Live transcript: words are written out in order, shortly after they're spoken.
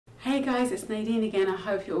Hey guys, it's Nadine again. I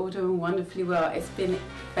hope you're all doing wonderfully well. It's been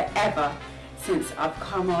forever since I've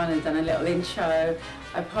come on and done a little intro.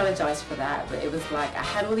 I apologise for that, but it was like I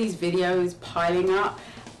had all these videos piling up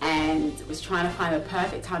and was trying to find the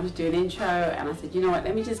perfect time to do an intro, and I said, you know what,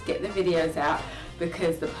 let me just get the videos out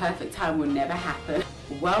because the perfect time will never happen.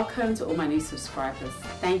 Welcome to all my new subscribers.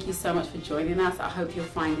 Thank you so much for joining us. I hope you're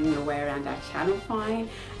finding your way around our channel fine.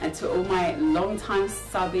 And to all my long-time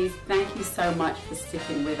subbies, thank you so much for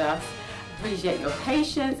sticking with us. Appreciate your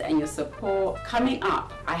patience and your support. Coming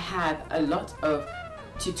up, I have a lot of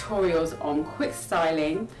tutorials on quick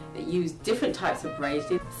styling that use different types of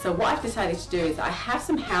braiding. So what I've decided to do is I have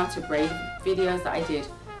some how to braid videos that I did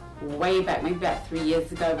way back, maybe about 3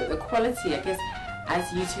 years ago, but the quality, I guess, as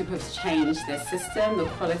YouTube has changed their system, the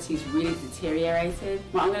quality's really deteriorated.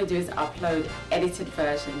 What I'm going to do is upload edited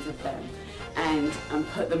versions of them and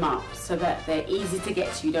put them up so that they're easy to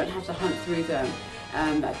get to. You don't have to hunt through them.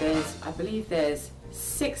 I believe there's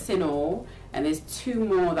 6 in all, and there's 2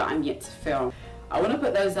 more that I'm yet to film. I want to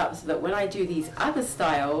put those up so that when I do these other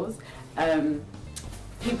styles,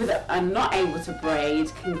 people that are not able to braid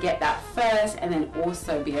can get that first and then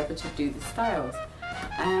also be able to do the styles.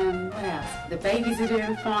 What else? The babies are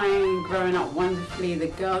doing fine, growing up wonderfully, the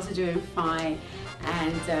girls are doing fine,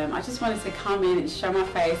 and I just wanted to come in and show my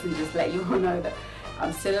face and just let you all know that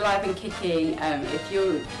I'm still alive and kicking. If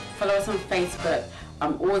you follow us on Facebook,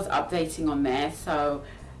 I'm always updating on there, so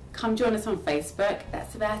come join us on Facebook.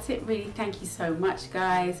 That's about it really. Thank you so much,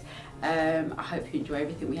 guys. I hope you enjoy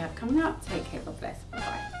everything we have coming up. Take care, God bless,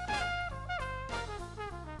 bye-bye.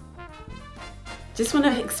 Just want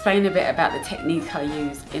to explain a bit about the technique I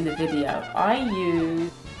use in the video.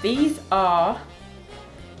 These are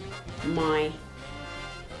my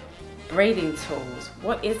braiding tools.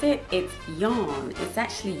 What is it? It's yarn. It's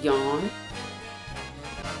actually yarn.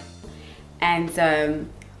 And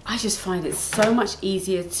I just find it so much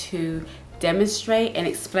easier to demonstrate and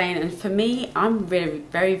explain. And for me, I'm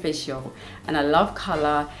very visual, and I love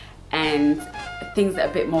color and things that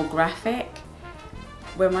are a bit more graphic.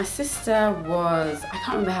 When my sister was, I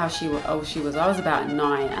can't remember how old she was, I was about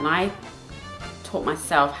 9, and I taught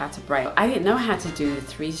myself how to braid. I didn't know how to do the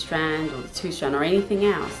 3-strand or the 2-strand or anything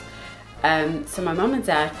else. So my mum and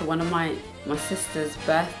dad, for one of my sister's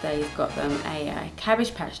birthdays, got them a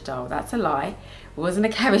Cabbage Patch doll. That's a lie. It wasn't a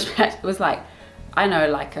Cabbage Patch, it was like, I know,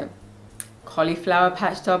 like a cauliflower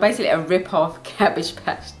patch doll, basically a rip-off Cabbage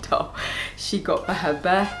Patch doll she got for her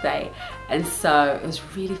birthday. And so it was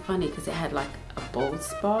really funny because it had like a bald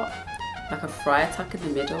spot, like a friar tuck in the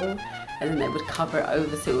middle, and then they would cover it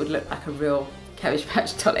over so it would look like a real Cabbage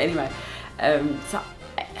Patch doll anyway. So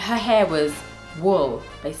her hair was wool,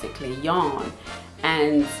 basically yarn,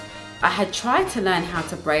 and I had tried to learn how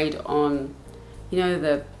to braid on, you know,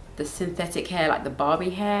 the synthetic hair, like the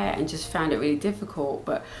Barbie hair, and just found it really difficult.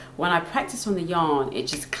 But when I practiced on the yarn, it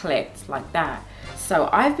just clicked like that. So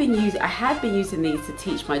I have been using these to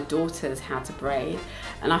teach my daughters how to braid,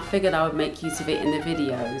 and I figured I would make use of it in the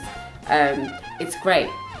videos. It's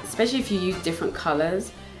great, especially if you use different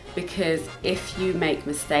colors, because if you make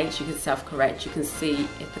mistakes, you can self-correct. You can see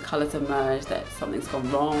if the colors are merged, that something's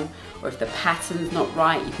gone wrong, or if the pattern's not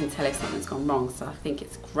right, you can tell if something's gone wrong. So I think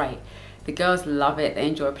it's great. The girls love it, they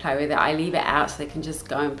enjoy playing with it. I leave it out so they can just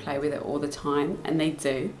go and play with it all the time, and they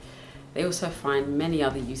do. They also find many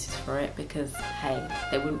other uses for it because, hey,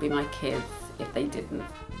 they wouldn't be my kids if they didn't.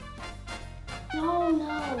 No,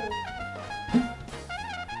 no.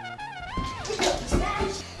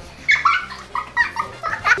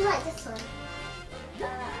 You like this one?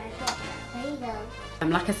 I got that. There you go.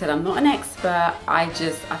 Like I said, I'm not an expert. I've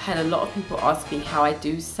had a lot of people ask me how I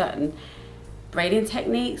do certain braiding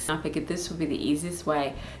techniques. I figured this would be the easiest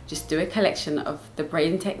way. Just do a collection of the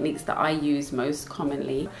braiding techniques that I use most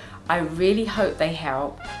commonly. I really hope they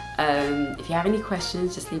help. If you have any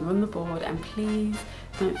questions, just leave them on the board, and please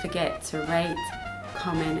don't forget to rate,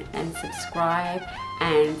 comment and subscribe.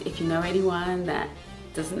 And if you know anyone that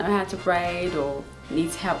doesn't know how to braid or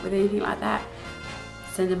needs help with anything like that,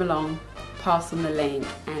 send them along, pass them the link,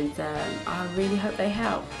 and I really hope they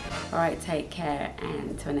help. Alright, take care,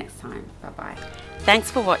 and until next time, bye bye. Thanks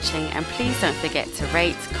for watching, and please don't forget to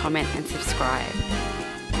rate, comment and subscribe.